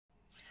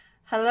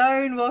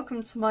Hello and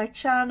welcome to my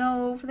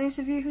channel. For those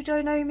of you who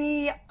don't know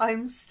me,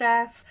 I'm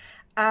Steph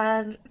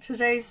and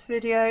today's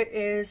video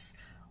is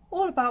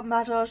all about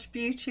Madaj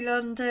Beauty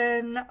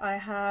London. I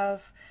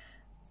have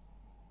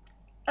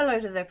a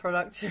load of their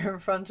products here in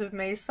front of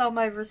me. Some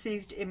I've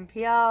received in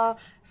PR,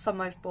 some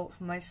I've bought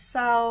for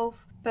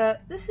myself,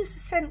 but this is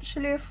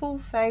essentially a full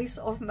face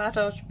of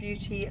Madaj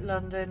Beauty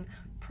London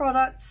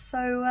products.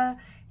 So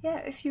yeah,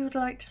 if you would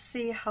like to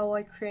see how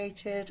I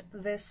created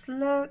this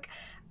look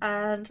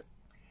and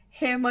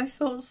hear my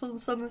thoughts on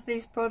some of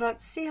these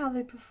products, see how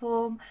they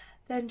perform,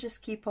 then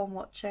just keep on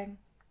watching.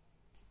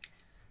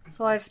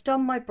 So I've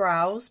done my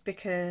brows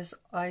because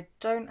I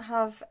don't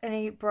have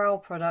any brow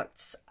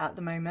products at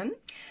the moment.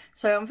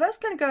 So I'm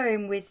first going to go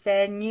in with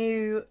their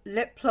new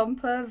lip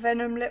plumper,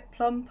 VENOM lip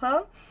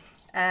plumper.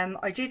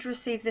 I did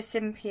receive this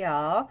in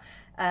PR.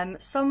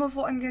 Some of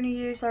what I'm going to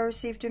use I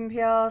received in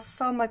PR,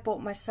 some I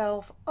bought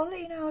myself.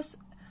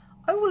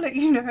 I will let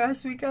you know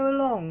as we go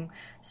along.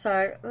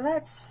 So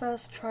let's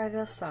first try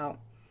this out.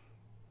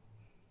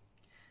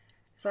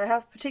 So I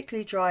have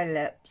particularly dry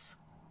lips.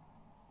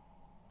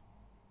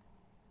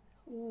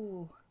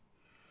 Ooh.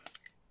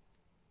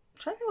 I'm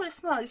trying to think what it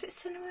smells. Is it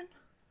cinnamon?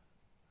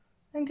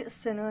 I think it's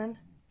cinnamon.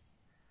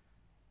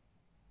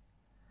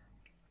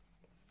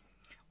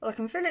 Well, I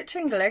can feel it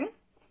tingling.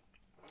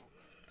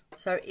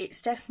 So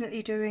it's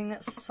definitely doing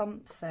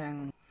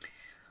something.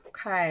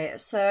 Okay,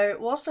 so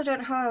whilst I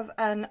don't have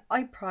an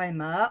eye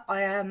primer,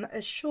 I am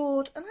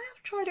assured, and I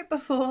have tried it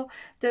before,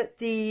 that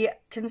the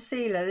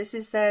concealer, this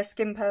is their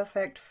Skin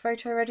Perfect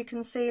Photo Ready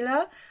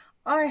Concealer.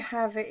 I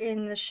have it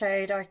in the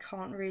shade, I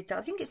can't read that,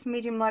 I think it's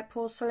medium light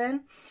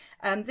porcelain.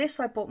 This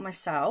I bought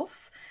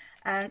myself,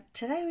 and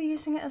today we're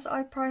using it as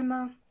eye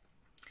primer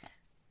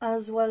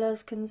as well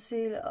as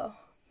concealer.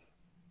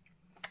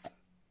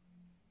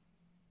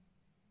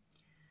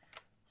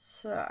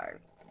 So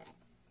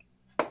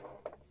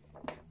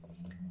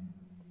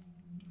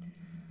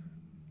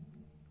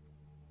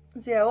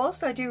yeah,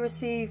 whilst I do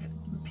receive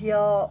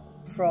PR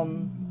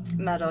from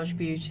Madaj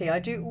Beauty, I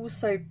do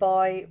also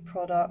buy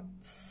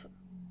products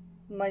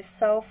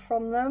myself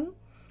from them.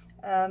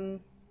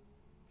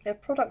 Their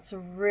products are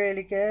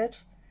really good.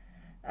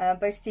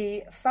 Both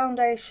the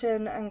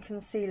foundation and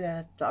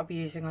concealer that I'll be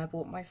using I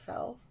bought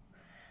myself.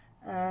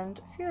 And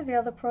a few of the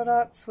other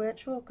products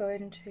which we'll go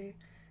into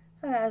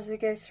kind of as we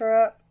go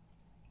through it.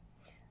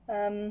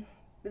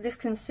 But this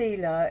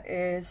concealer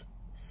is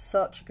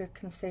such a good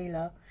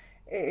concealer.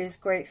 It is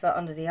great for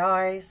under the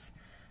eyes.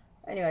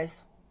 Anyways,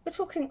 we're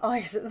talking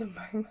eyes at the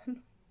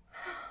moment.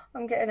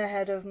 I'm getting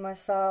ahead of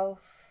myself.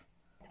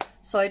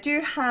 So I do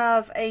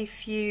have a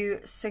few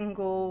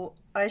single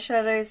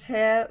eyeshadows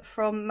here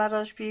from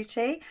Madaj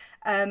Beauty.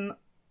 I'm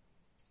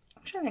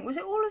trying to think, was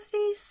it all of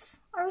these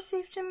I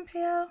received in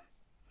PR?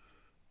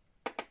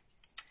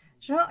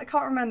 Do you know what? I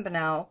can't remember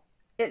now.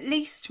 At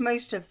least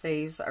most of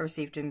these I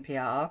received in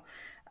PR.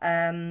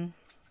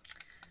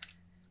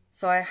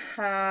 So I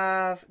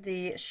have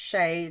the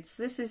shades.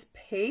 This is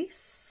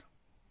Peace.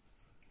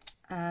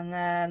 And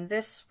then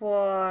this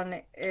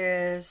one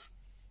is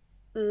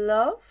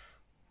Love.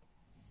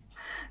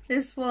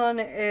 This one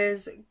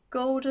is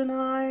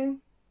Goldeneye.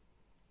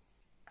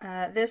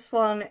 This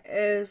one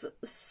is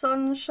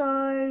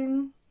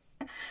Sunshine.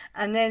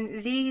 And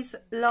then these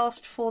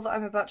last four that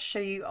I'm about to show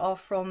you are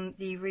from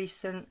the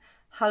recent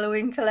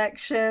Halloween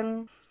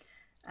collection.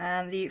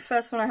 And the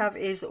first one I have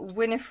is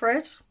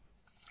Winifred.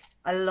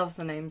 I love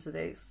the names of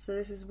these. So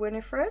this is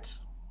Winifred.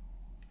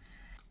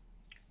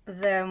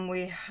 Then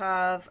we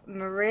have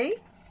Marie.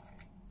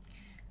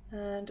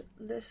 And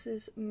this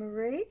is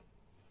Marie.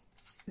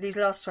 These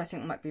last two I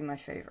think might be my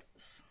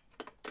favourites.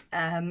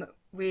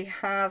 We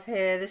have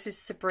here, this is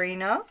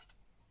Sabrina.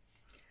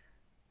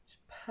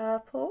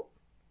 Purple.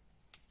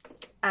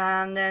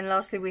 And then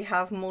lastly we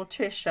have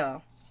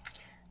Morticia,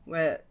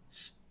 which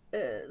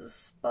is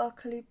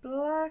sparkly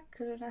black.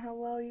 I don't know how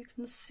well you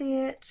can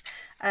see it.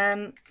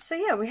 So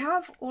yeah, we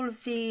have all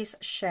of these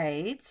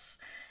shades.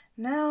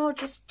 Now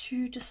just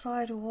to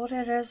decide what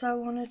it is I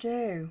want to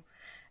do.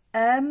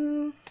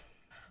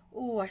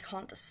 Oh, I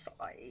can't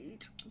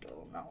decide. I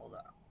don't know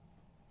that.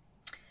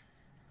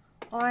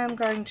 I am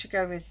going to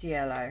go with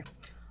yellow.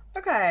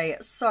 Okay,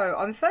 so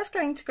I'm first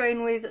going to go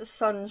in with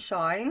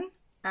Sunshine,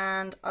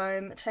 and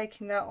I'm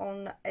taking that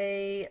on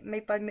a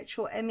Made by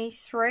Mitchell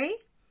ME3.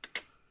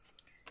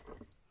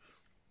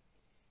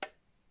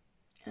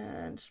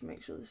 And just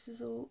make sure this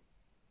is all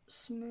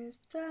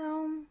smoothed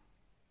down.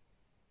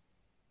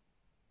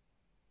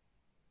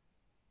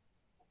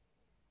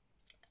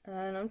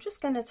 And I'm just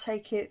going to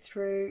take it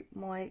through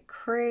my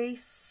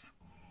crease.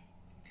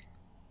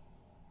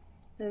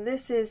 Now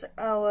this is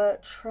our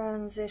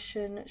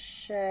transition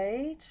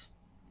shade.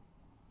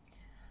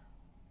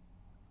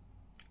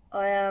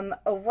 I am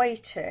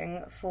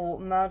awaiting for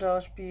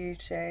Madaj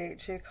Beauty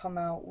to come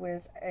out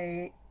with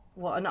an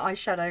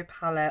eyeshadow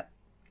palette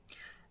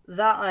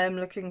that I am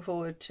looking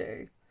forward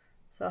to.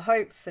 So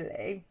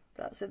hopefully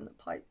that's in the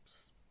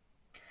pipes.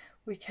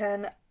 We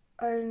can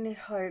only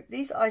hope.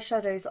 These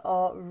eyeshadows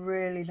are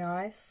really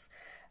nice.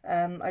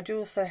 I do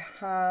also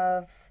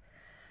have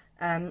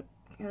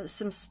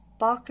some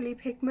sparkly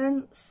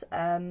pigments,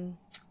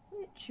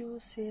 which you'll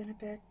see in a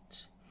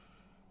bit.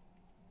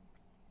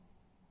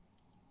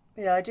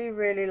 Yeah, I do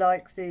really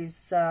like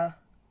these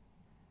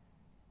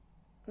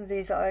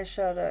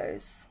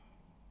eyeshadows.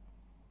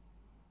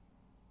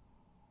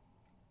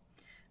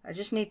 I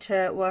just need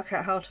to work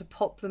out how to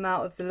pop them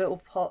out of the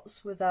little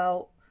pots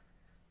without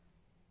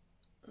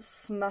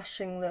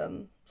smashing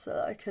them, so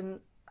that I can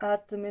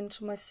add them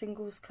into my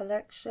singles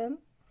collection.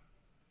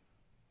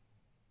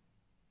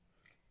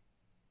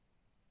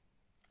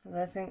 And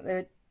I think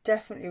they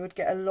definitely would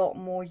get a lot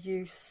more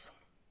use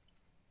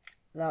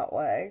that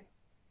way.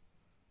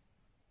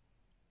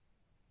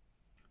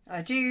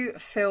 I do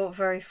feel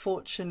very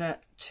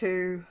fortunate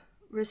to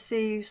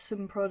receive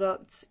some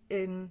products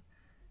in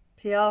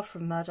PR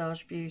from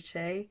Madaj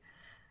Beauty.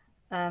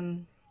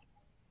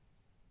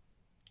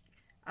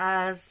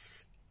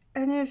 As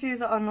any of you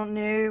that are not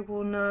new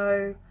will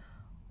know,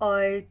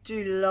 I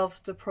do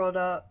love the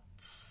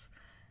products,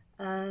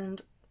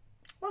 and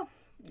well,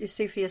 you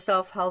see for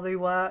yourself how they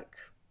work.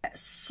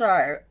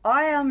 So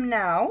I am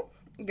now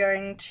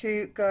going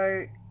to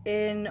go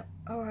in,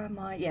 or am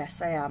I?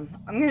 Yes, I am.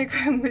 I'm going to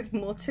go in with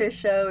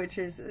Morticia, which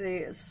is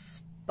the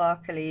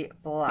sparkly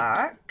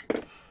black.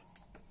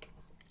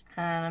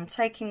 And I'm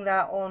taking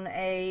that on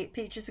a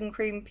Peaches and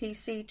Cream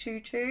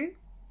PC22.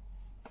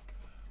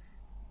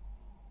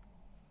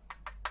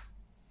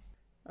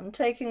 I'm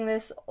taking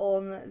this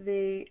on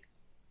the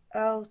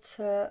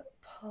outer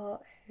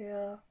part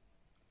here.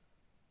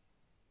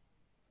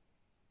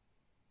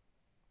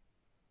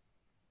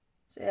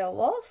 So yeah,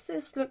 whilst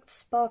this looked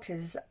sparkly,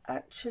 it's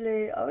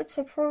actually, I would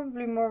say,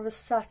 probably more of a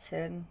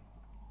satin,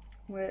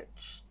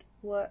 which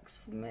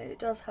works for me. It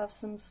does have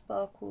some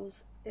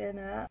sparkles in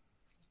it.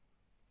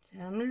 So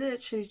I'm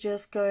literally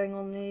just going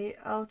on the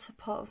outer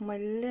part of my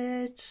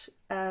lid,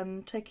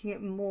 taking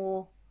it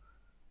more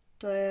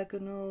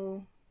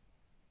diagonal,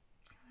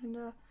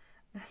 kinda,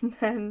 and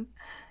then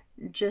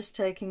just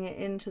taking it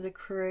into the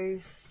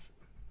crease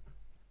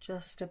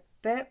just a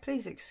bit.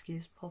 Please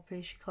excuse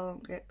Poppy, she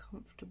can't get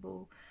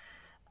comfortable.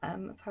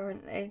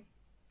 Apparently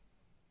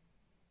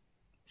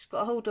she's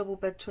got a whole double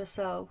bed to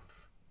herself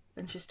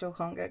and she still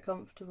can't get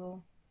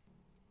comfortable.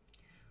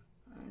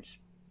 I'm just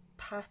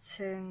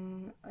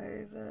patting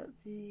over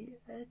the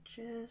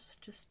edges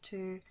just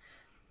to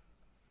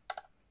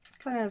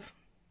kind of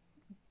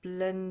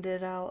blend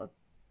it out a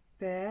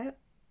bit.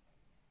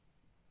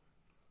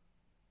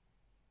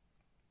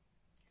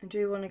 I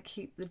do want to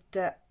keep the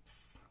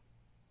depth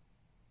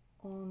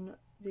on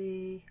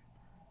the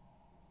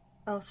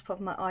outer part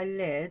of my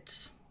eyelid.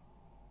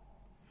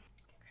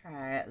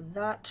 Okay,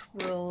 that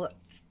will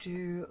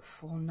do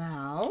for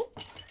now.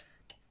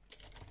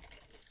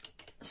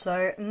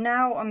 So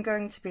now I'm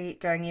going to be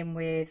going in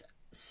with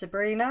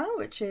Sabrina,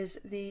 which is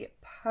the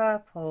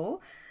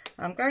purple.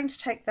 I'm going to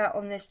take that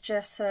on this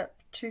Jessup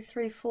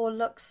 234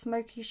 Luxe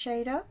Smoky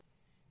Shader.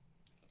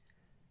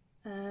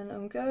 And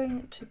I'm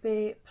going to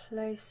be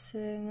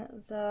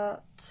placing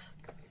that,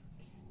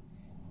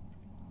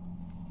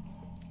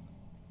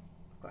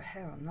 I've got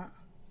hair on that,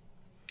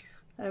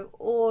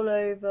 all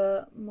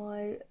over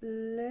my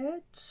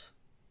lid,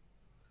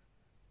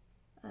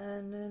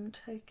 and then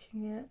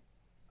taking it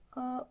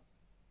up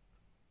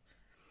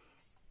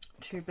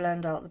to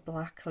blend out the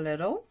black a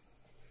little.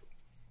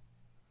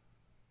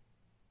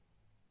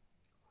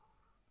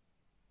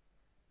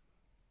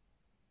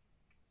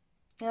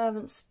 I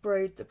haven't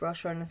sprayed the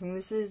brush or anything.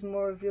 This is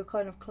more of your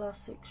kind of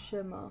classic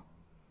shimmer,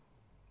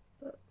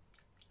 but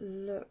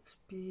looks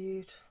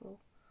beautiful.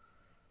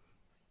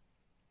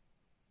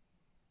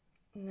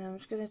 Now I'm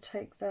just going to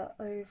take that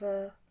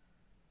over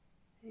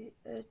the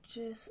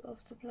edges of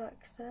the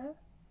black there.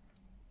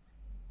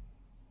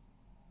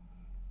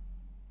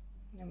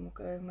 And then we'll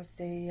go in with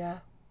the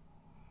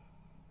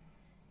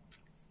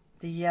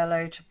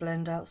yellow to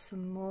blend out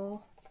some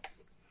more.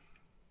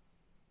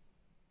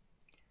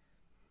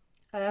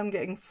 I am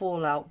getting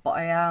fallout, but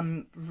I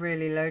am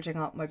really loading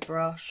up my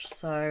brush,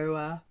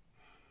 so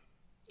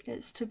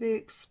it's to be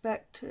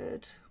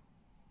expected.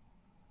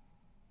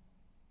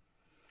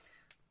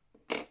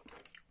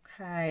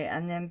 Okay,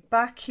 and then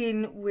back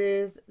in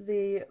with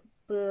the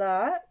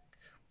black.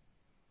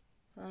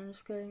 I'm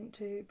just going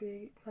to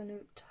be kind of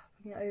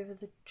tapping it over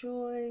the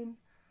join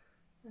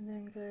and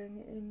then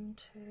going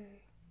into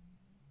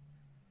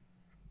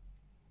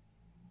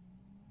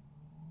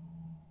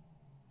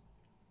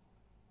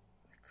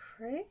the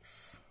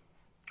crease.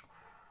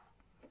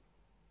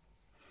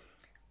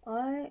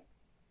 I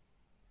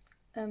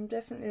am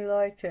definitely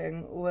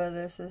liking where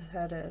this is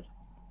headed.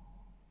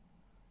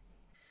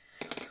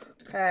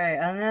 Okay,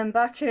 and then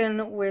back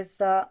in with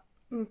that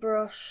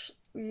brush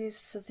we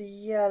used for the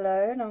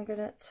yellow, and I'm going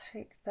to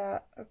take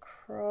that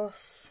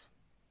across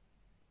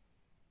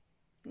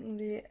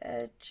the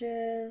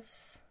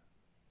edges.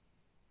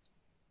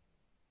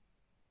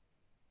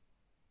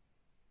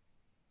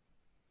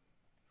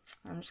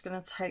 I'm just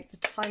going to take the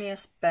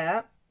tiniest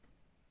bit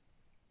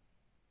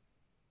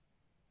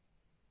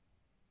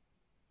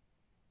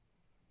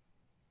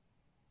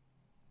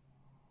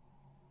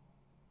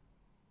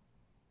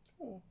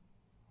Ooh.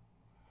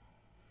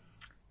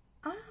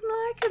 I'm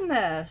liking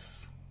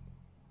this.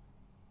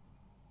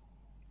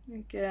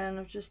 Again,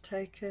 I've just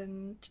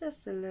taken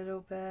just a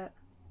little bit.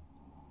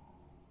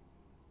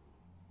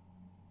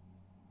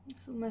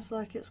 It's almost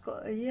like it's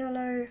got a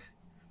yellow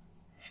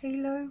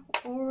halo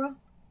aura.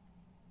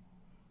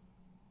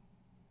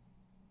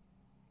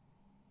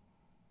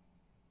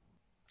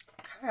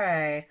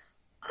 Okay,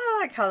 I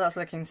like how that's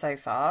looking so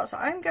far, so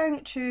I'm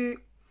going to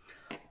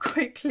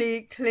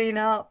quickly clean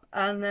up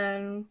and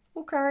then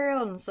we'll carry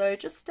on, so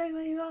just stay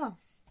where you are.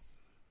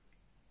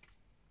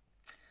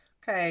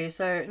 Okay,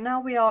 so now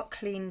we are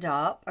cleaned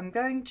up, I'm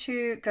going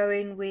to go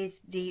in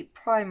with the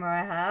primer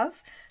I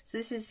have. So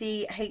this is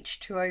the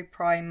H20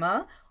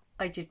 Primer.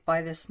 I did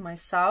buy this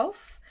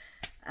myself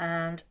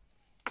and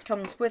it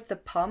comes with the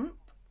pump.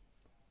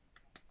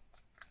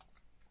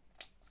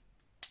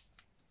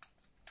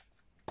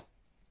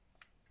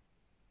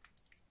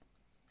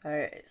 So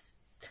it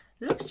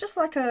looks just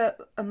like a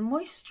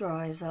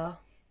moisturiser.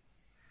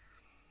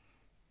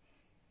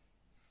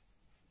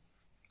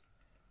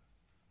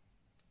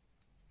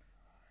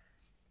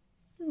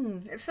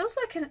 It feels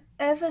like an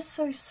ever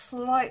so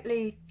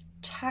slightly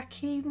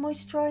tacky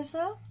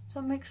moisturiser. Does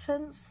that make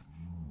sense?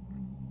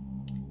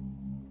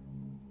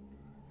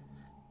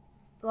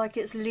 Like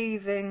it's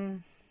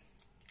leaving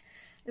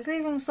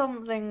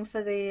something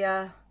for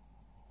the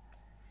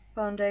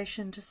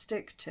foundation to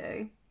stick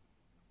to.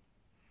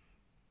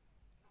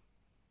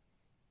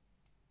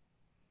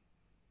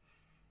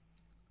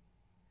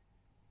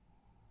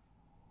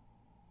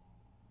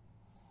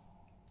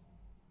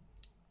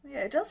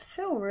 Yeah, it does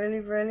feel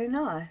really, really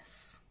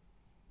nice.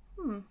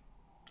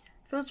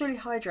 Feels really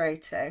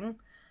hydrating.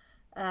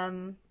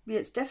 Yeah,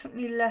 it's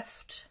definitely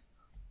left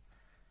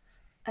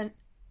a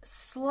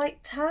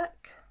slight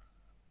tack.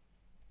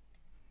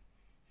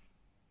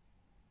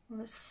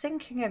 Well, it's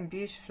sinking in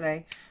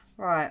beautifully.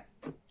 Right,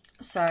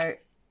 so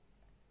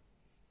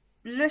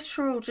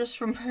literal just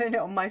from putting it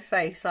on my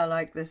face, I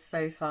like this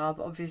so far,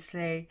 but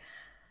obviously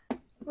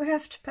we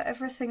have to put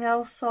everything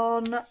else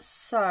on.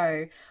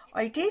 So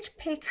I did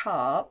pick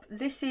up,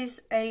 this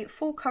is a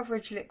full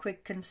coverage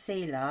liquid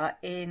concealer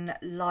in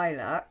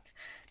Lilac,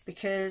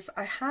 because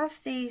I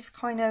have these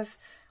kind of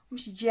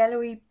almost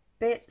yellowy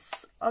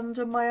bits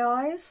under my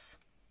eyes.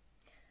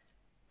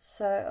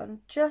 So I'm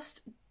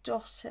just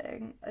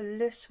dotting a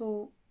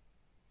little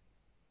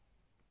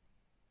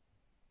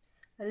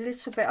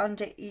bit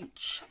under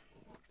each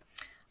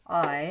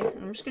eye.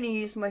 I'm just going to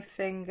use my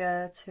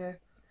finger to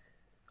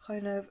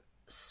kind of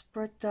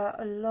spread that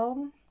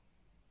along.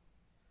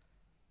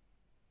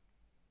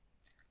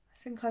 I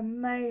think I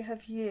may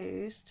have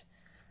used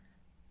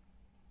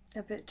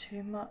a bit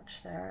too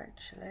much there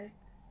actually.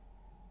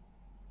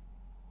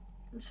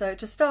 So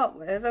to start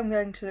with, I'm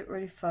going to look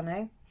really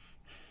funny.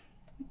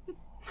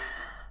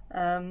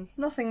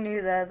 Nothing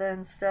new there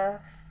then,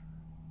 Steph.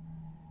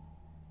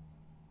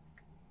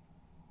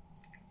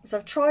 So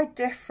I've tried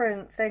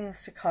different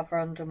things to cover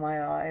under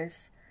my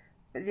eyes,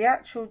 but the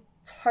actual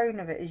tone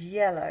of it is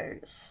yellow,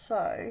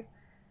 so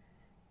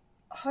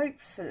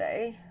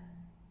hopefully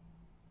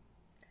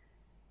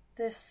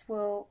this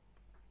will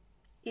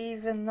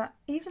even that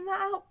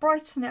out,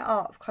 brighten it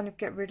up, kind of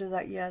get rid of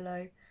that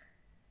yellow.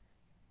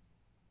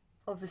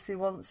 Obviously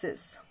once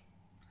it's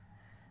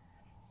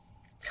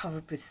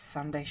covered with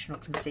foundation or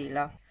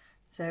concealer.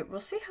 So we'll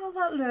see how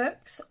that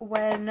looks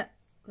when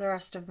the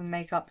rest of the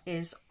makeup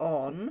is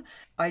on.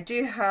 I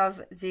do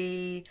have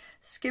the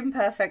Skin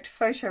Perfect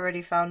Photo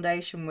Ready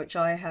foundation, which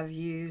I have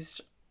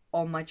used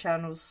on my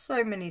channel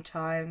so many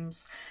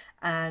times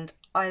and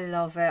I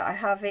love it. I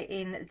have it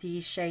in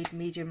the shade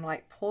Medium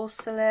Light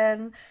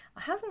Porcelain.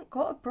 I haven't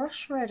got a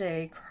brush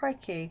ready.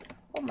 Crikey,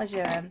 what am I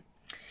doing?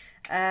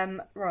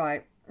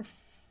 Right.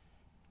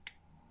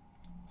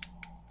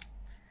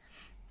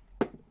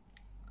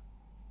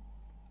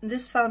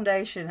 This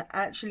foundation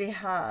actually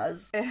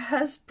has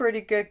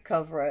pretty good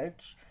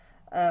coverage,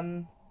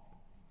 but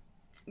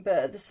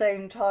at the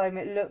same time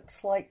it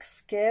looks like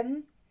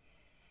skin.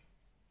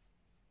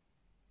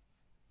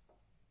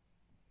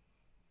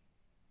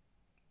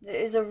 It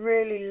is a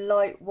really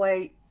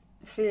lightweight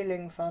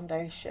feeling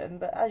foundation,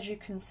 but as you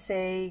can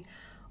see,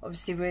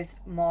 obviously with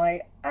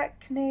my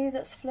acne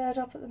that's flared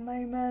up at the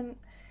moment,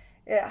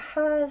 it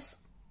has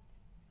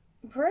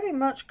pretty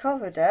much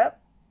covered it.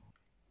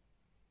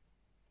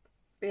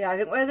 Yeah, I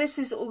think where this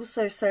is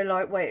also so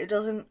lightweight, it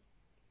doesn't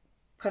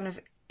kind of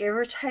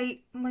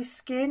irritate my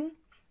skin,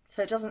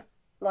 so it doesn't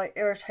like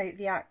irritate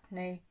the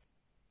acne.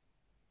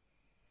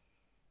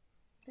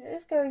 It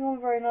is going on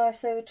very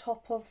nice over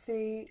top of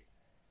the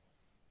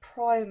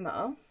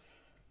primer.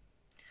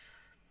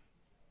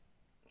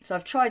 So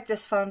I've tried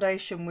this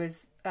foundation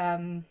with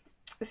a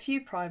few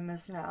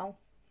primers now,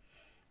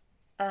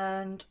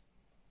 and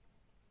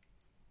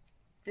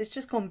it's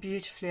just gone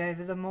beautifully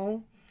over them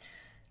all.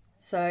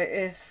 So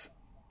if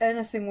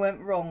anything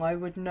went wrong, I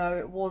would know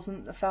it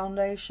wasn't the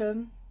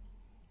foundation,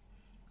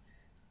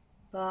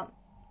 but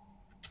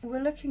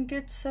we're looking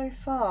good so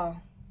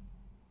far.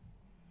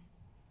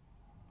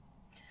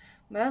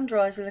 My under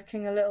eyes are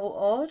looking a little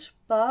odd,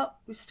 but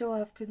we still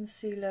have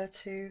concealer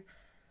to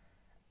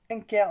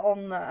get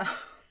on there.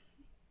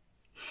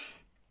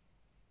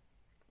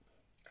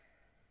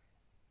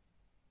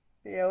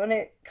 But yeah, when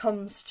it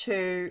comes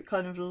to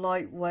kind of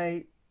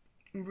lightweight,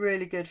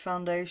 really good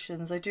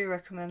foundations, I do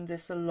recommend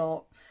this a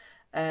lot.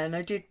 And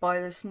I did buy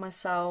this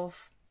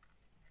myself,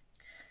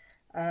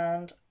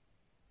 and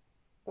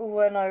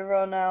when I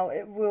run out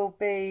it will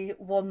be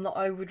one that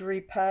I would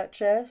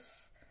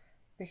repurchase,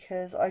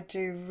 because I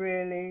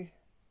really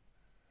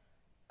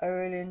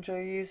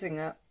enjoy using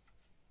it.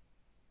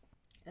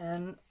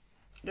 And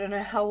I don't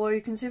know how well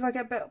you can see if I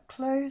get a bit up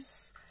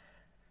close.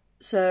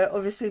 So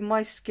obviously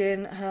my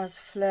skin has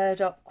flared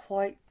up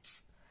quite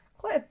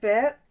a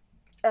bit,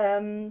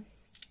 but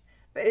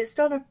it's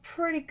done a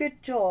pretty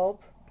good job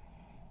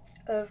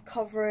of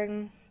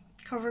covering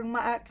my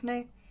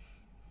acne.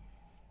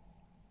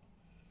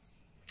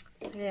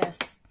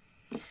 Yes,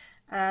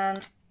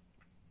 and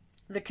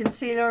the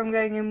concealer I'm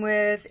going in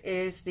with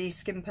is the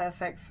Skin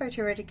Perfect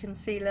Photo Ready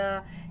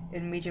Concealer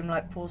in medium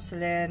light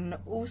porcelain.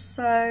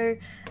 Also,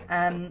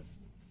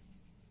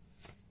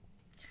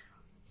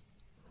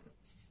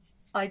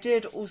 I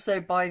did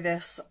also buy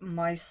this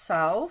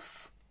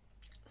myself.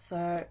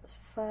 So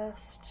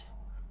first,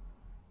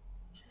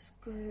 just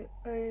go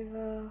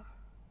over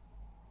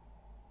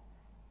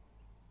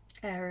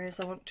areas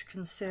I want to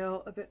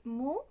conceal a bit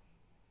more.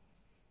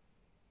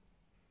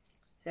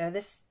 Yeah,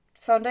 this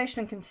foundation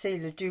and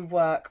concealer do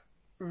work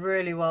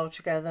really well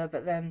together,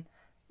 but then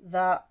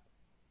that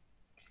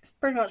is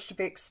pretty much to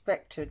be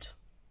expected.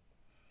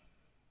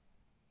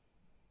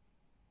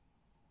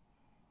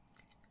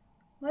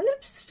 My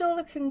lips are still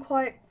looking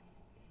quite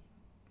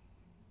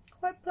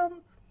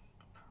plump.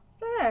 I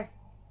don't know.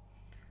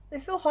 They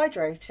feel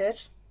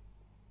hydrated.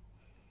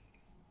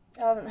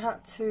 I haven't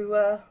had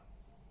to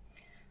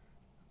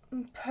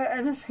put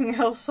anything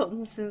else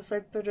on since I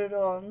put it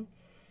on.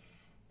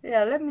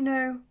 Yeah, let me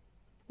know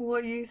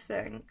what you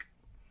think.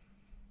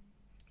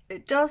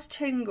 It does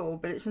tingle,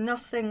 but it's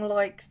nothing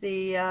like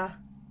the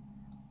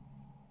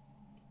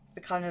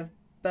kind of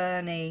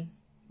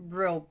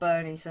real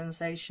burny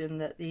sensation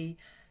that the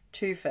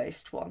Too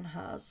Faced one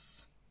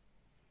has.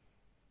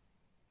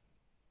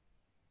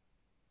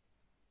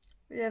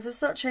 Yeah, for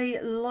such a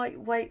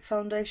lightweight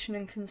foundation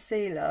and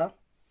concealer,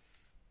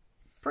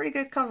 pretty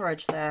good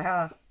coverage there,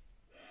 huh?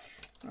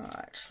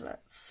 Alright,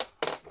 let's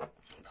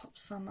pop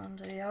some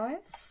under the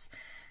eyes.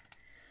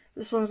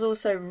 This one's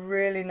also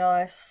really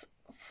nice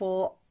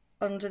for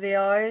under the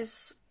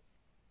eyes.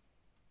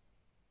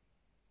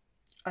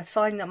 I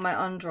find that my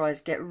under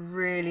eyes get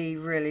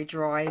really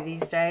dry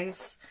these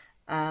days,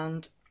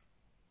 and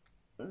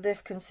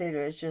this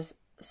concealer is just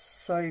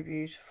so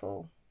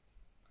beautiful.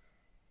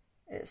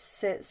 It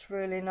sits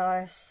really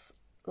nice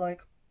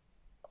like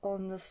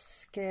on the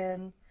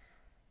skin,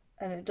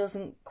 and it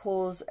doesn't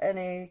cause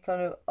any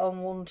kind of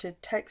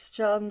unwanted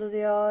texture under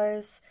the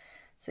eyes.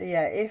 So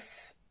yeah,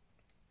 if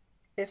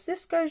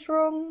this goes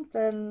wrong,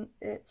 then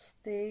it's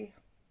the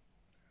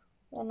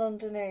one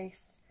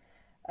underneath.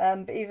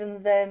 But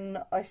even then,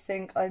 I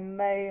think I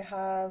may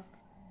have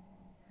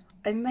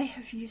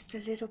used a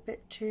little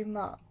bit too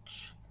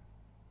much.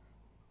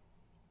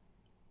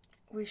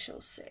 We shall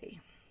see.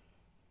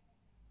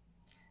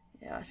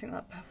 Yeah, I think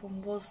that purple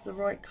one was the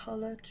right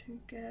colour to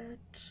get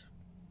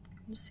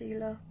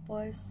concealer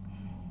wise.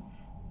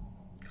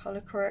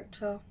 Colour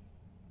corrector.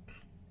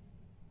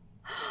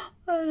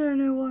 I don't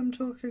know what I'm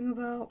talking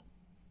about.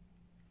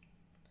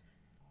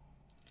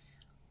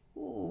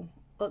 Ooh,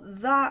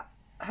 but that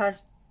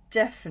has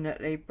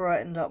definitely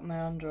brightened up my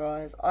under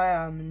eyes. I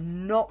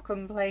am not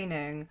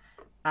complaining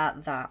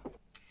at that.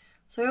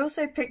 So I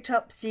also picked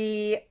up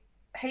the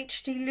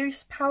HD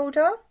loose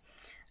powder.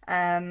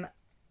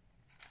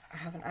 I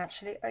haven't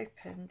actually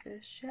opened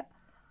this yet.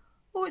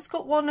 Oh, it's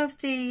got one of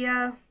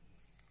the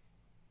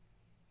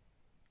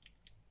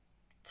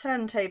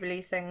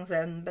turntable-y things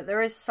in, but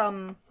there is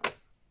some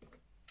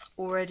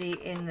already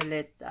in the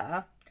lid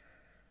there.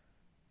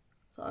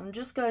 So I'm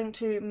just going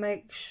to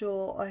make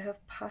sure I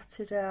have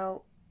patted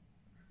out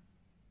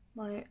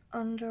my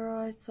under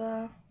eyes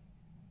there.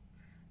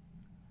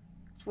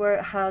 It's where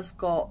it has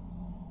got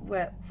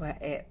where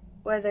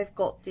they've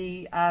got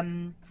the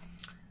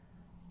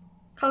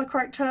colour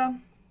corrector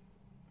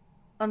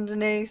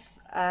underneath.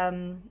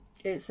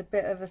 It's a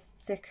bit of a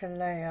thicker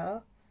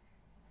layer.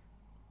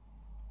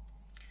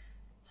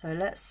 So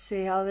let's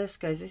see how this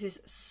goes. This is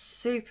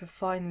super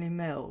finely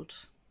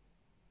milled,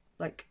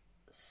 like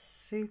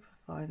super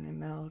finely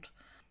milled.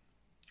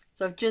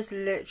 So I've just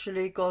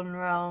literally gone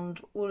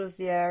around all of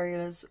the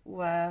areas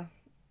where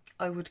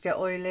I would get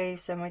oily,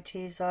 so my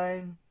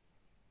T-zone,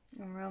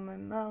 around my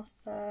mouth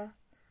there.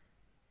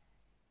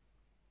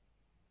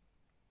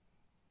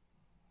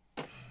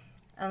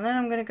 And then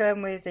I'm going to go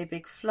in with a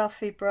big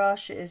fluffy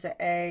brush. It is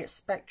a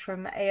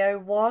Spectrum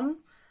A01,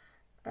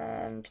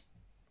 and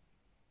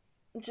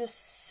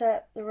just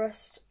set the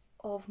rest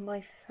of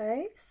my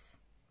face.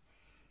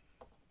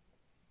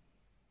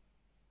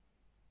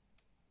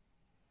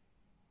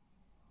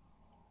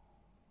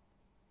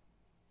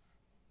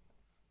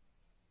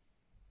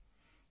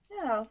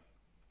 yeah,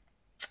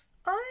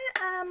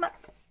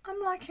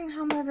 I'm liking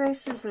how my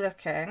base is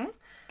looking.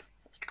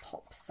 Let's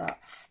pop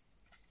that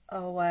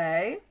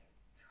away.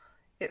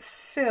 It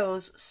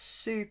feels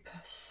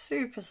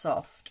super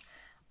soft.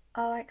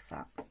 I like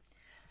that.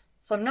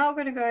 So I'm now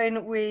going to go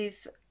in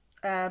with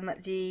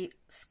the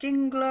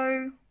Skin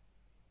Glow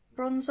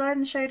bronzer in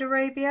the shade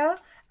Arabia.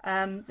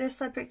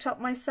 This I picked up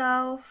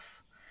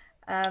myself.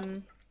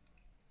 I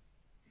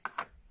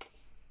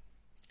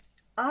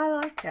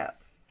like it.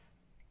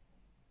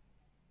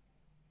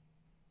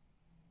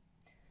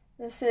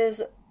 This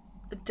is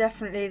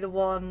definitely the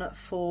one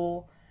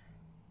for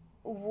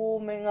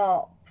warming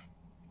up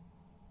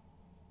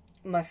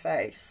my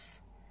face,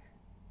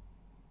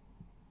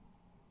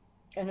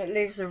 and it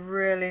leaves a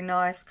really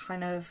nice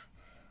kind of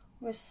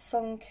with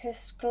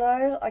sun-kissed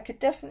glow. I could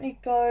definitely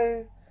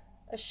go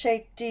a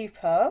shade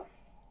deeper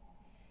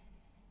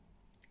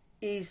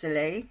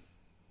easily,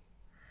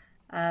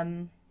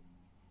 but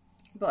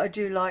I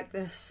do like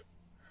this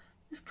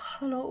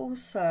colour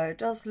also. It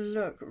does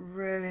look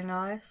really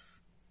nice,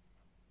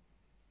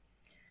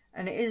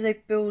 and it is a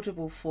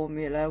buildable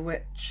formula,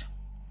 which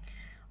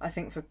I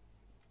think for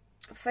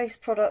face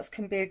products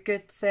can be a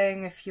good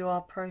thing if you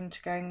are prone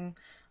to going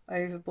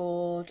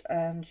overboard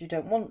and you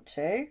don't want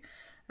to.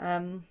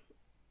 I'm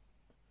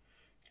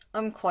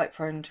quite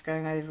prone to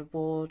going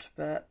overboard,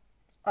 but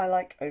I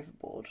like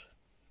Overboard.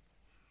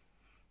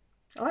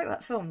 I like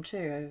that film too,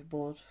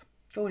 Overboard.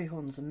 Goldie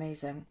Hawn's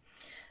amazing.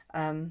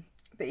 But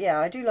yeah,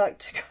 I do like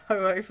to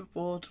go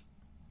overboard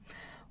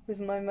with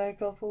my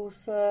makeup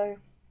also.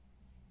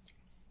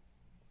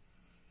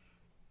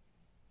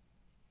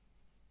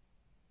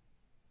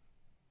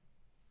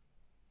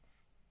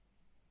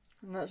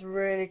 And that's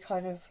really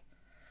kind of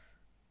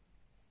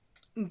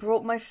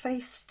brought my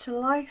face to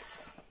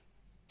life,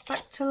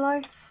 back to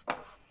life,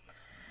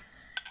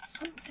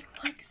 something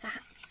like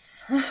that.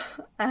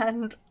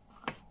 And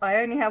I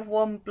only have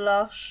one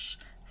blush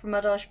from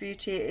Madaj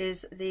Beauty. It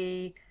is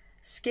the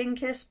Skin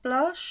Kiss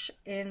blush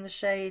in the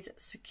shade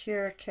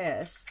Secure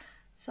Kiss.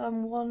 So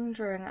I'm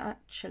wondering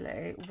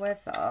actually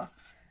whether,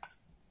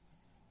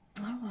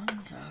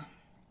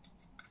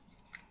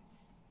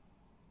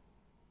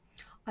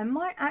 I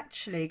might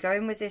actually go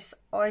in with this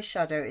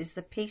eyeshadow. Is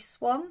the Peace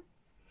one.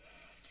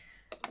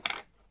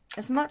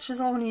 As much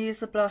as I want to use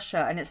the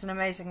blusher, and it's an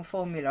amazing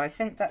formula, I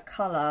think that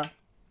colour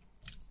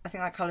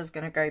is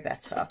going to go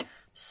better.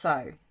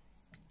 So,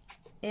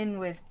 in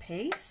with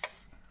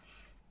Peace.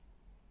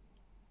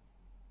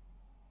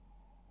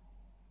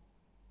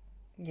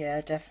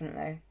 Yeah,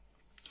 definitely.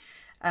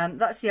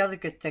 That's the other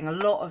good thing. A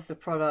lot of the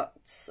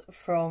products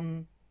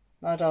from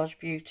Madaj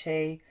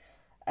Beauty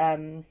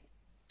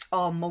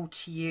are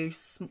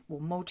multi-use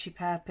or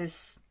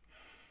multi-purpose.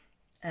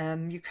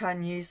 You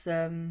can use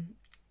them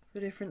for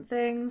different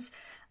things,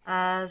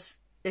 as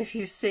if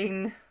you've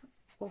seen,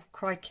 oh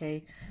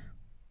crikey,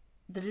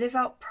 the Live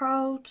Out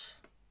Proud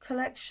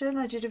collection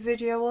I did a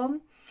video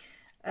on,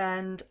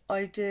 and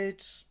I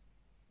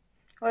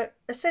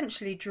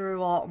essentially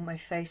drew art on my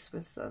face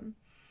with them.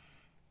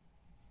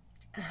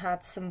 I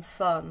had some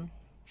fun.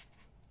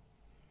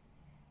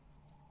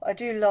 I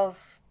do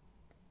love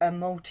a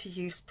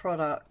multi-use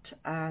product,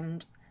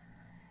 and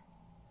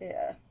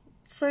yeah,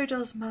 so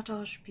does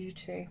Madaj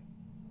Beauty.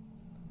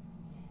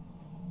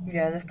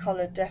 Yeah, this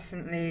colour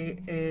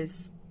definitely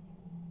is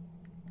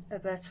a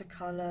better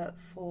colour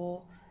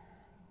for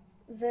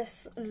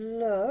this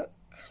look.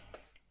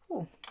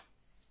 Ooh,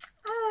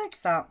 I like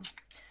that.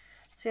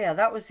 So yeah,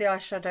 that was the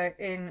eyeshadow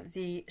in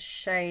the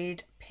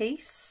shade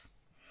Peace.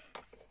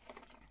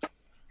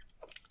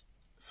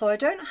 So I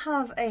don't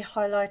have a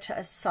highlighter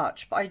as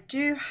such, but I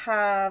do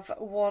have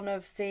one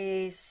of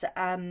these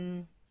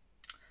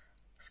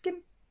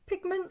skin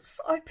pigments,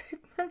 eye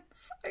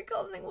pigments, I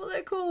can't think what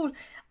they're called.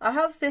 I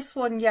have this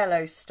one,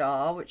 Yellow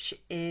Star, which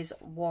is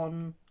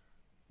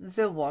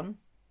the one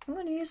I'm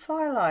going to use for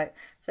highlight.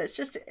 So it's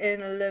just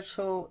in a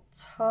little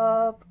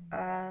tub,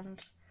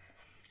 and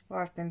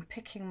where I've been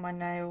picking my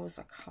nails,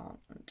 I can't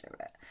undo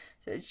it.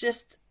 So it's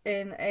just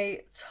in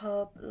a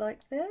tub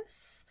like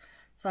this.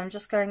 So I'm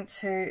just going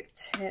to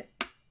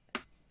tip a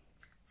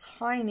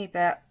tiny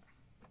bit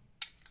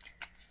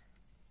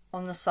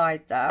on the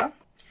side there.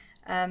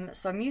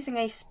 So I'm using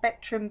a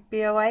Spectrum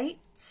B08.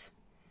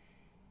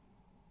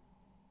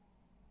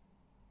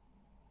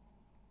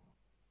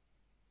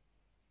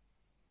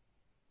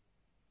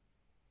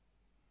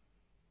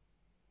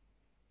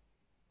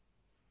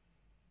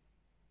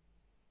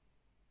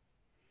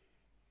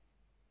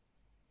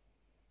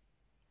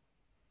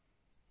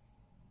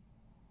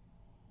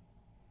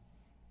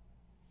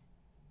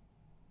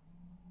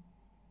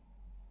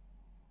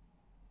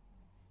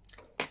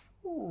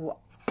 Ooh,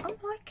 I'm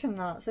liking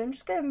that. So I'm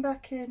just going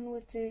back in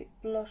with the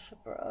blusher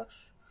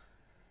brush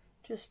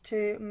just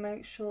to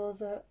make sure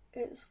that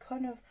it's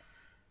kind of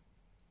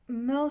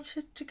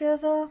melted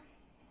together.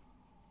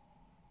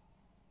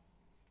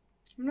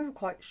 I'm never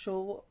quite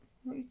sure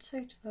what you'd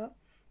say to that.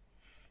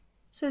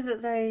 So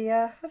that they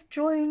have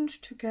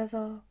joined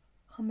together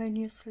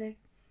harmoniously.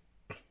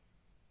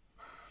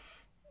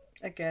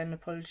 Again,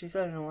 apologies,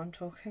 I don't know what I'm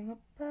talking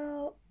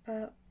about,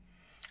 but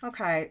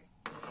okay,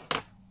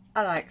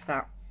 I like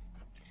that.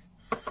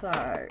 So, what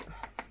are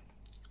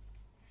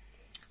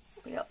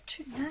we up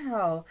to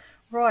now?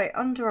 Right,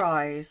 under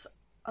eyes.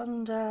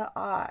 Under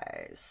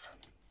eyes.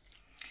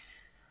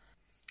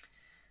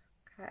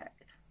 Okay,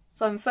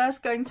 so I'm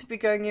first going to be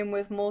going in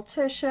with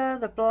Morticia,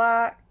 the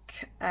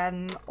black,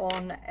 and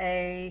on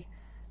a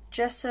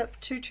Jessup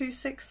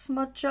 226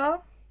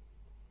 smudger.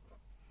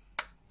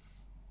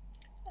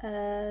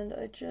 And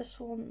I just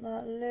want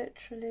that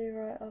literally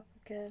right up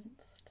against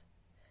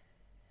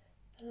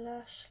the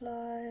lash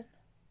line.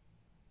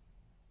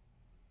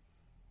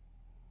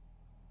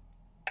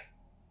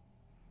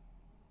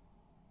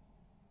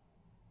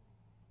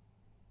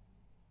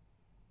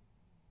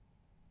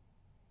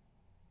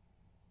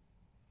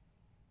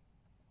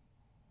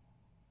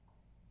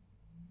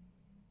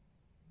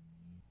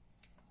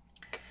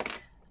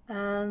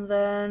 And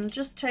then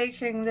just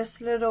taking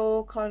this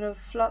little kind of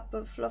flat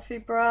but fluffy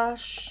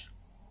brush,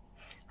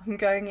 I'm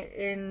going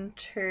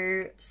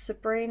into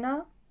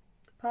Sabrina,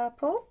 the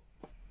purple.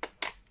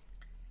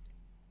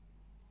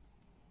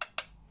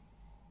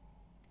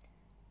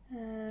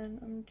 And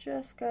I'm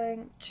just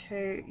going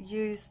to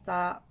use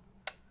that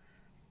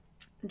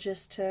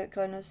just to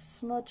kind of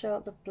smudge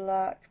out the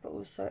black, but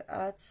also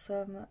add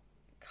some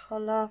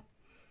colour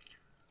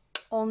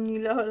on the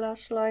lower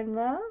lash line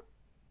there.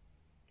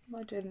 Am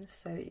I doing this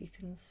so that you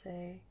can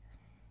see?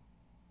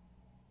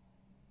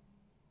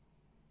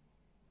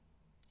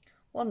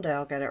 One day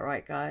I'll get it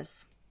right,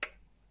 guys.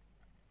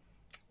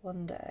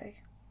 One day.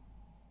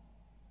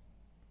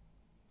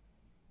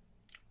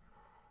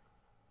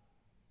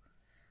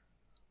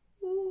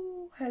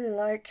 Ooh, I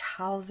like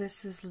how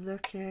this is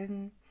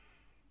looking.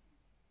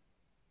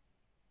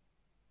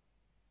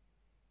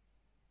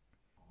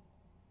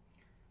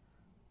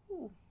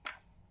 Ooh,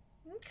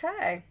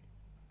 okay.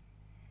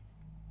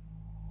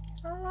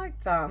 I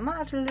like that. I might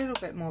add a little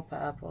bit more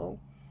purple.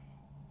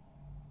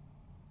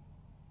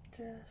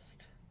 Just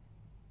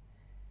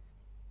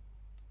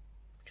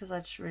because I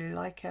just really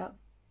like it.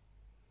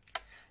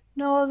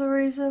 No other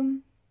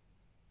reason.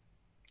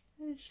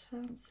 I just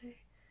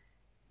fancy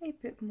a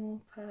bit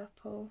more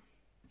purple.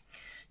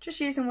 Just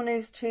using one of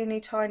these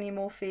teeny tiny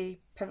Morphe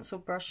pencil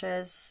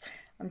brushes.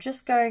 I'm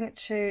just going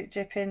to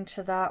dip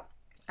into that,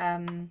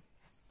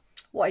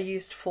 what I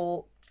used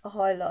for a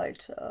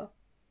highlighter.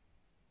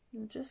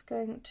 I'm just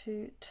going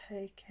to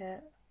take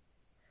it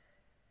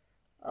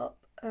up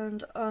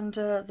and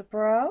under the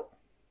brow.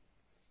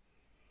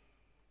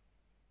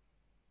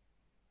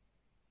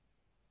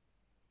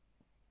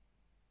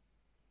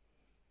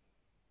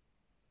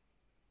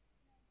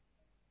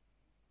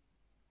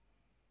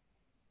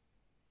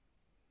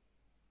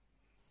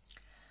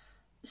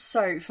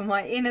 So for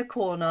my inner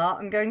corner,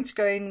 I'm going to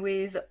go in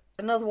with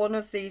another one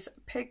of these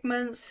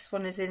pigments. This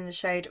one is in the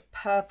shade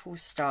Purple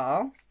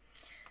Star.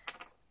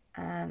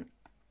 And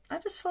I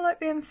just feel like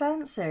being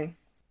fancy.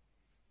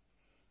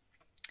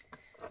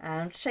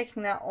 And I'm just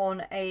taking that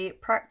on a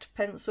cracked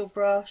pencil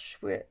brush,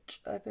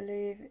 which I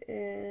believe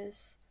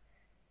is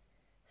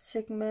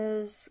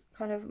Sigma's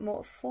kind of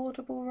more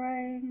affordable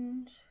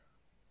range.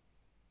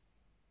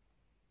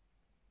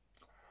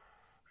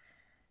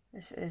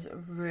 This is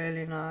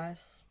really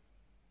nice.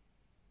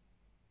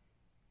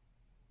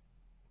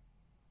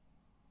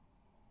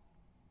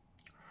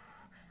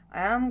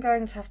 I am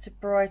going to have to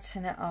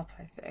brighten it up,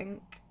 I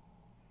think.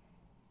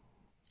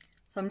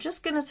 So I'm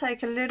just going to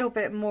take a little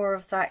bit more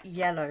of that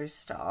yellow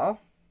star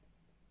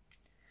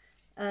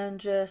and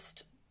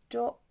just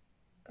dot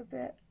a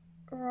bit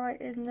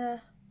right in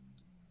the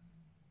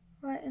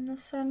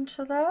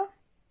centre there.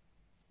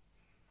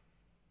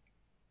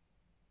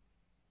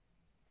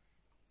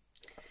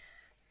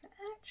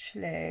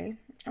 Actually,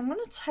 I'm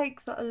going to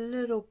take that a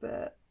little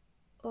bit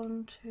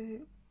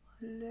onto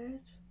my lid.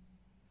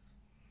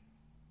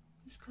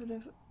 Just kind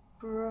of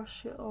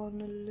brush it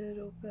on a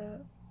little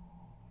bit.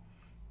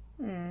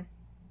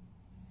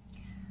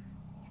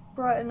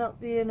 Brighten up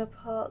the inner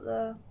part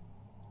there.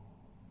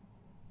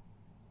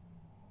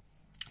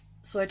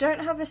 So I don't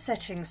have a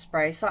setting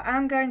spray, so I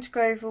am going to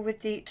go over with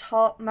the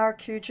Tarte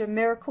Maracuja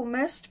Miracle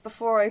Mist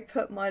before I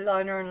put my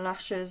liner and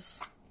lashes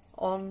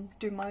on,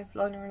 do my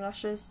liner and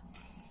lashes.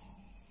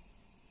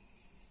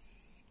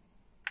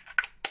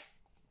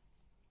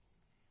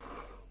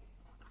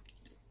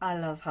 I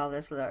love how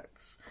this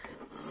looks.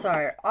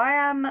 So I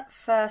am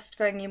first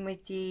going in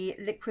with the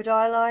liquid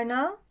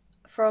eyeliner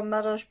from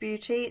Madaj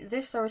Beauty.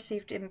 This I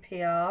received in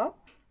PR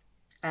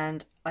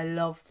and I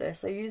love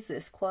this. I use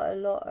this quite a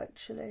lot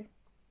actually.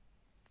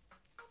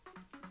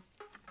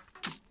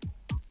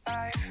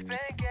 I've been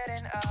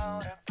getting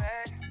out of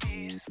bed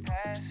these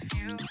past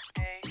few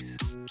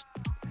days.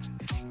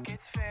 Think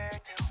it's fair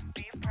to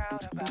be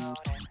proud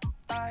about it.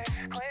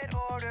 I've quit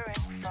ordering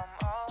from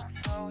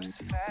all those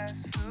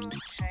fast food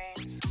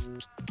chains.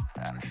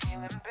 I'm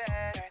feeling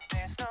better,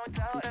 there's no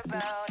doubt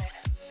about it.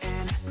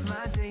 And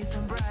my days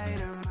are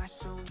brighter, my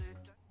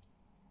shoulders.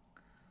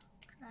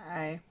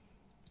 Okay.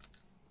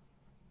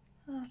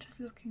 That is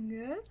looking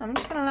good. I'm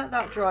just going to let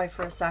that dry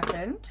for a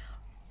second.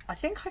 I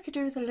think I could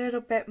do with a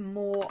little bit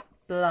more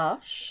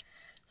blush.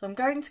 So I'm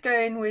going to go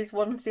in with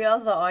one of the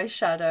other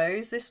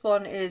eyeshadows. This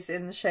one is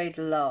in the shade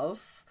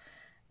Love.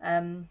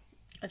 I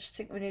just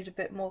think we need a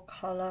bit more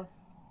colour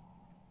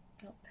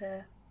up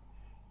here.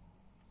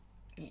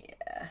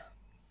 Yeah.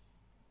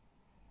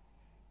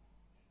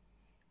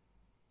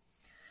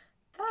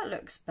 That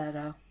looks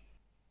better.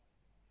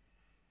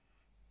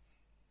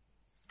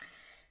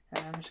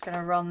 And I'm just going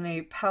to run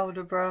the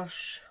powder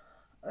brush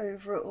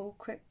over it all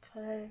quickly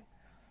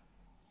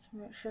to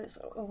make sure it's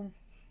all...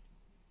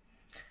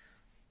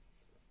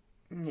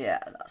 Yeah,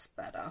 that's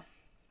better.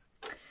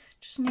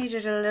 Just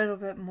needed a little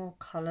bit more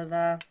colour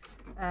there.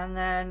 And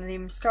then the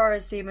mascara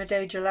is the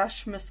Madajor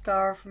Lash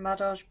mascara from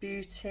Madaj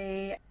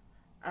Beauty.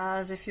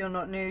 As if you're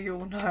not new,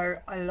 you'll know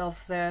I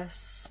love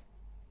this.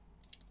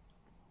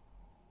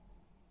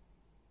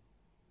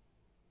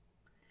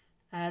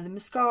 The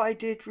mascara I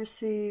did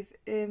receive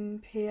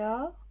in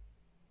PR.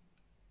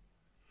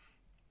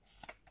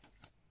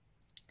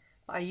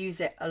 I use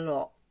it a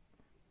lot.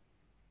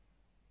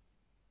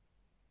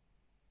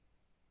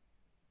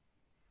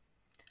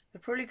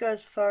 I'd probably go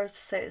as far as to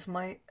say it's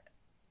my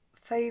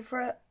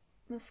favourite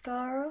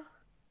mascara.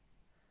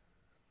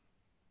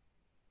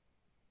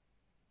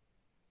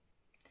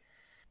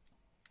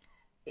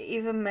 It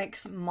even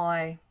makes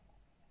my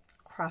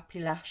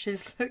crappy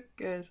lashes look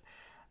good.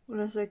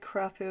 When I say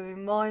crappy, I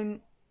mean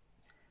mine,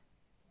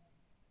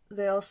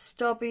 they are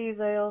stubby,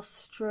 they are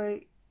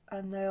straight,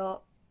 and they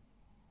are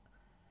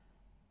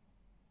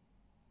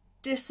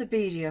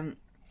disobedient.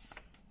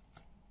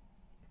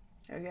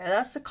 There we go,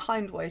 that's the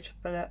kind way to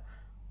put it.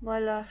 My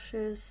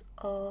lashes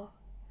are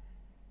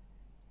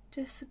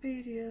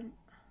disobedient.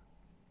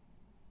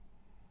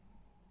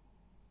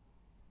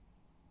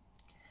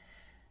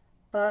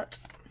 But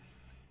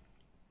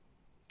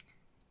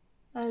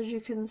as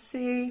you can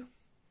see,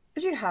 I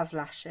do have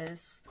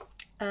lashes.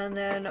 And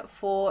then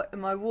for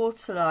my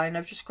waterline,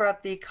 I've just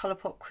grabbed the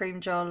Colourpop cream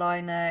gel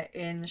liner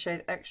in the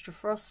shade Extra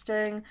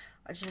Frosting.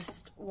 I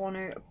just want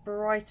to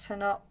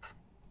brighten up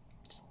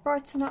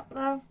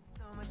there.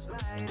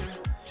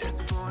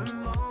 Just for a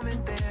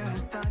moment there, I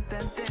thought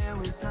that there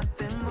was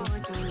nothing more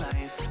to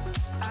life.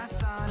 I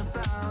thought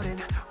about it,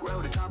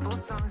 wrote a couple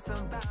songs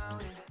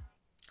about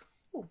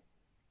it. Ooh.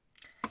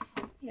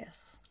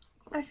 Yes,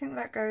 I think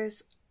that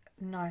goes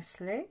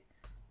nicely.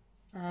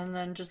 And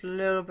then just a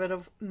little bit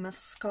of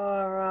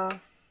mascara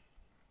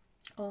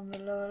on the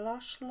lower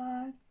lash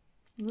line.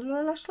 On the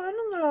lower lash line,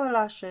 on the lower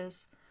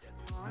lashes.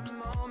 Just for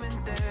a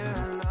moment there,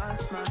 I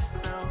lost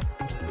myself.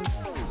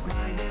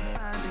 Mind if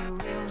I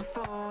be real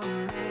for a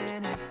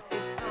minute?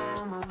 It's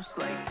almost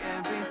like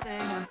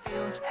everything I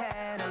feel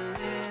had a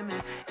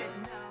limit. It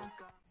now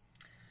gone.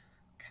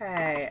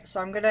 Okay,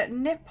 so I'm gonna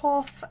nip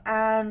off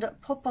and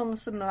pop on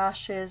some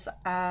lashes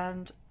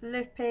and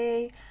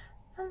lippy.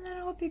 And then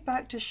I'll be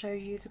back to show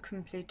you the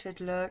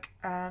completed look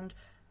and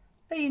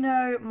let you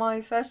know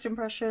my first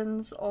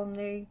impressions on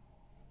the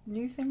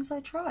new things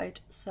I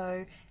tried.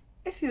 So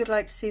if you would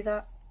like to see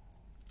that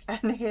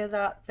and hear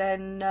that,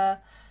 then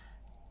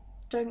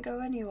don't go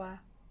anywhere.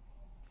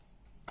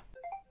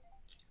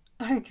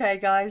 Okay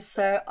guys,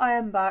 so I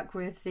am back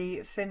with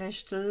the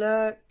finished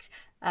look.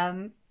 Let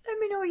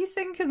me know what you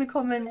think in the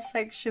comments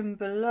section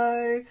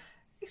below.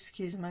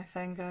 Excuse my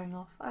phone going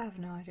off, I have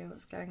no idea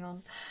what's going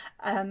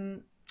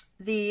on.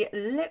 The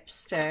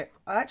lipstick,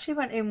 I actually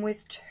went in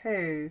with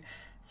two.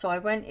 So I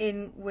went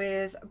in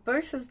with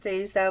both of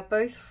these. They're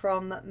both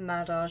from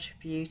Madaj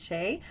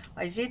Beauty.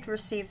 I did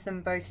receive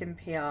them both in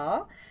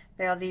PR.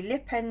 They are the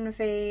Lip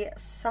Envy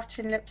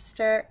Satin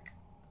Lipstick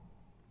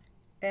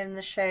in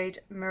the shade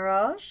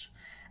Mirage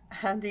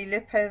and the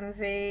Lip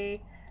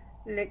Envy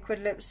Liquid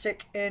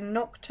Lipstick in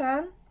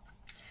Nocturne.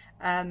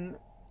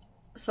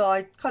 So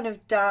I kind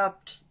of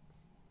dabbed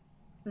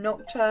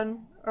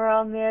Nocturne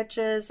around the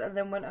edges and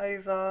then went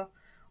over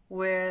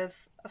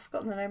with, I've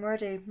forgotten the name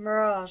already,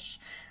 Mirage.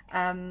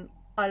 I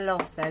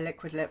love their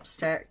liquid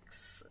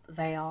lipsticks,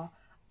 they are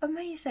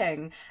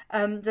amazing.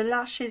 The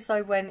lashes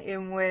I went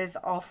in with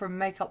are from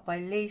Makeup by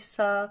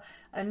Lisa,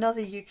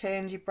 another UK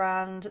indie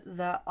brand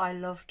that I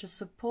love to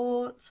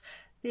support.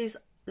 These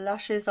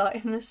lashes are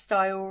in the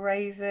style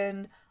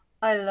Raven.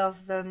 I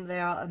love them, they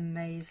are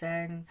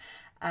amazing.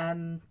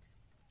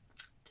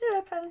 Did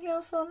I put anything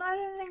else on? I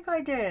don't think I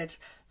did.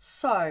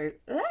 So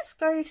let's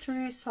go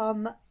through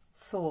some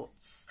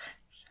thoughts,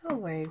 shall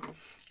we?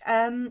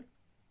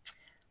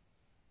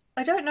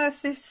 I don't know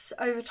if this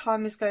over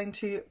time is going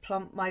to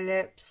plump my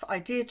lips. I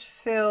did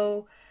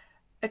feel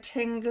a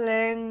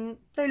tingling.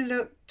 They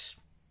looked,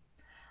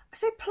 I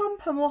say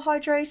plumper, more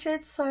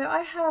hydrated. So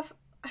I have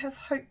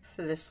hope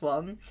for this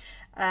one.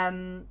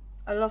 I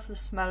love the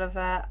smell of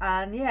it,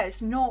 and yeah,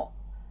 it's not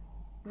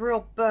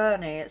real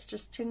burny. It's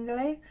just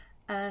tingly,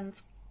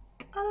 and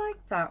I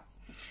like that.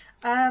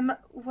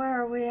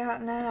 Where are we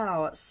at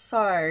now?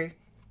 So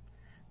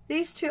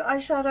these two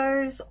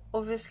eyeshadows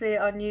obviously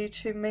are new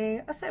to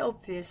me. I say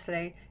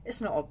obviously, it's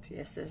not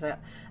obvious, is it?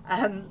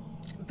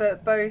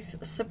 But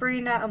both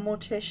Sabrina and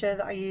Morticia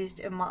that I used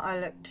in my eye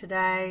look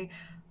today,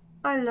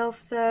 I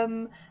love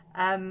them.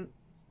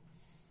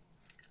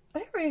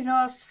 don't really know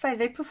what else to say.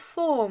 They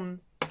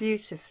perform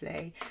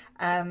beautifully.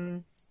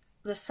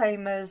 The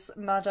same as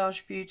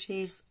Madaj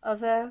Beauty's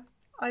other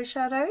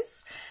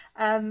eyeshadows.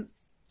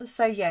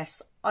 So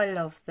yes, I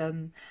love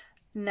them.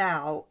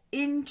 Now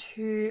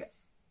into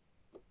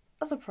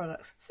other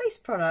products, face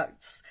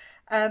products.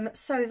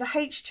 So the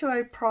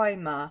H20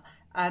 Primer,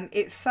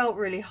 it felt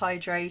really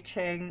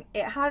hydrating.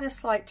 It had a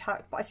slight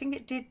tack, but I think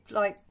it did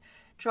like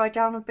dry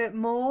down a bit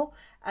more,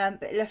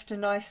 but it left a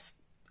nice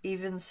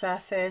even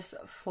surface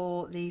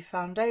for the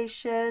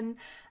foundation,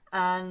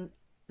 and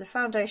the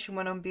foundation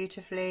went on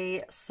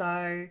beautifully,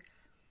 so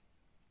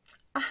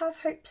I have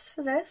hopes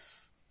for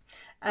this.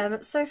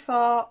 So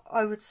far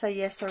I would say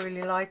yes, I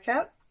really like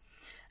it.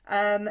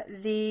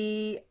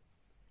 The,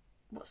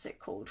 what's it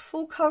called,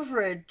 full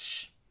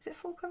coverage, is it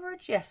full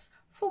coverage? Yes,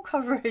 full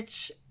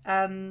coverage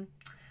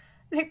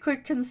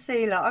liquid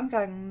concealer, I'm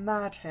going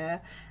mad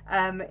here,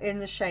 in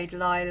the shade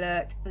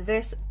Lilac.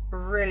 This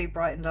really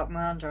brightened up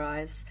my under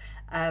eyes.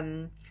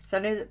 So I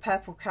know that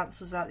purple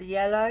cancels out the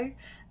yellow,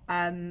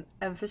 and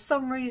for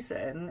some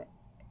reason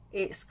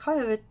it's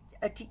kind of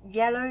a deep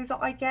yellow that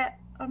I get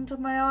under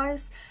my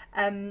eyes.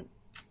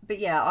 But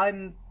yeah,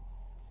 I'm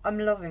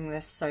loving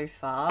this so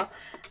far.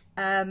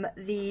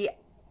 The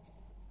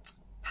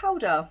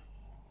powder,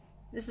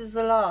 this is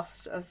the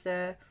last of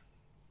the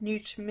new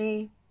to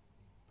me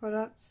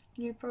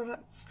new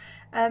products.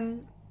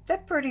 They're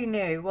pretty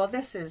new, well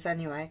this is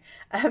anyway.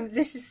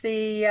 This is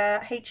the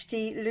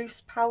HD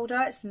loose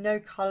powder. It's no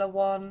colour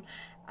one,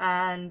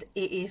 and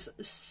it is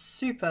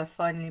super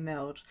finely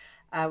milled,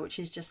 which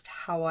is just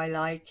how I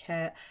like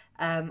it.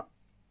 I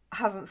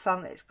haven't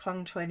found that it's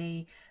clung to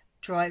any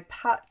dry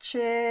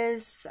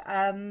patches.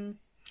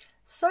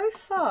 So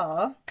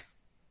far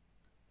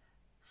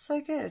so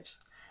good.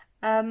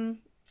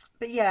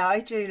 But yeah, I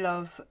do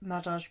love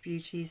Madaj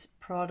Beauty's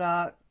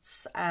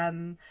products,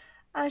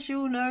 as you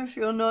all know if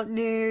you're not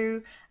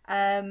new.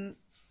 And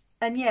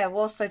yeah,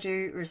 whilst I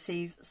do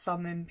receive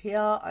some in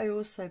PR, I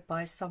also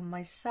buy some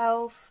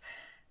myself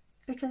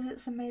because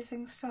it's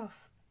amazing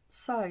stuff.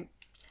 So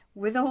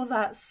with all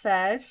that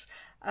said,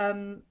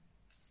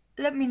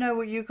 let me know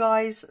what you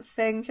guys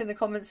think in the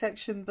comment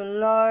section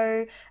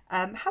below.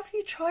 Have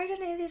you tried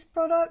any of these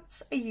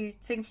products? Are you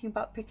thinking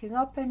about picking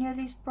up any of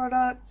these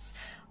products?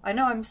 I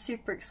know I'm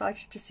super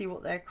excited to see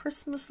what their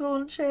Christmas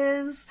launch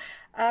is.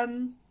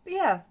 But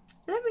yeah,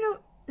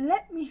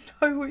 let me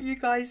know what you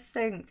guys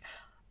think.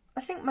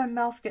 I think my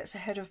mouth gets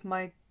ahead of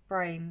my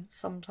brain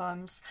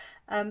sometimes.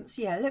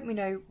 So yeah, let me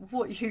know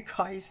what you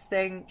guys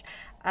think,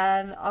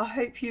 and I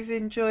hope you've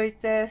enjoyed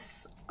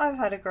this. I've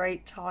had a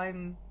great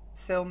time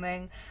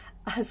filming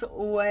as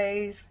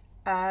always,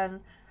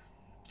 and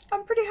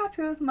I'm pretty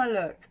happy with my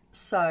look,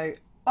 so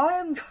I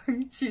am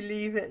going to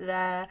leave it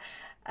there.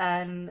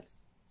 And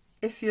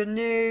if you're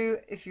new,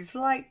 if you've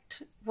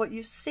liked what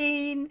you've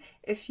seen,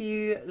 if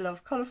you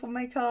love colourful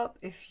makeup,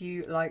 if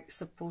you like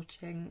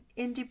supporting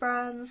indie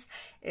brands,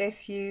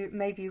 if you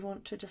maybe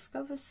want to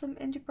discover some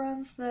indie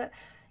brands that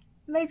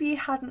maybe you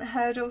hadn't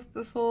heard of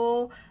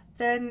before,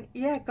 then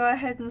yeah, go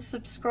ahead and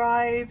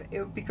subscribe. It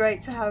would be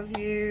great to have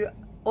you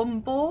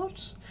on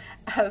board.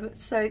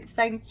 So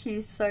thank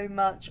you so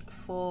much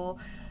for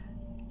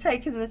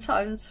taking the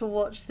time to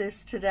watch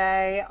this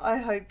today. I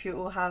hope you're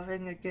all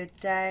having a good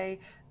day,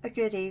 a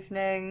good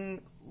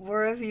evening,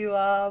 wherever you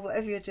are,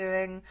 whatever you're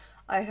doing.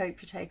 I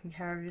hope you're taking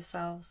care of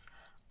yourselves.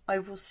 I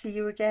will see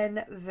you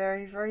again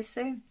very, very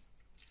soon.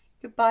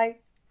 Goodbye.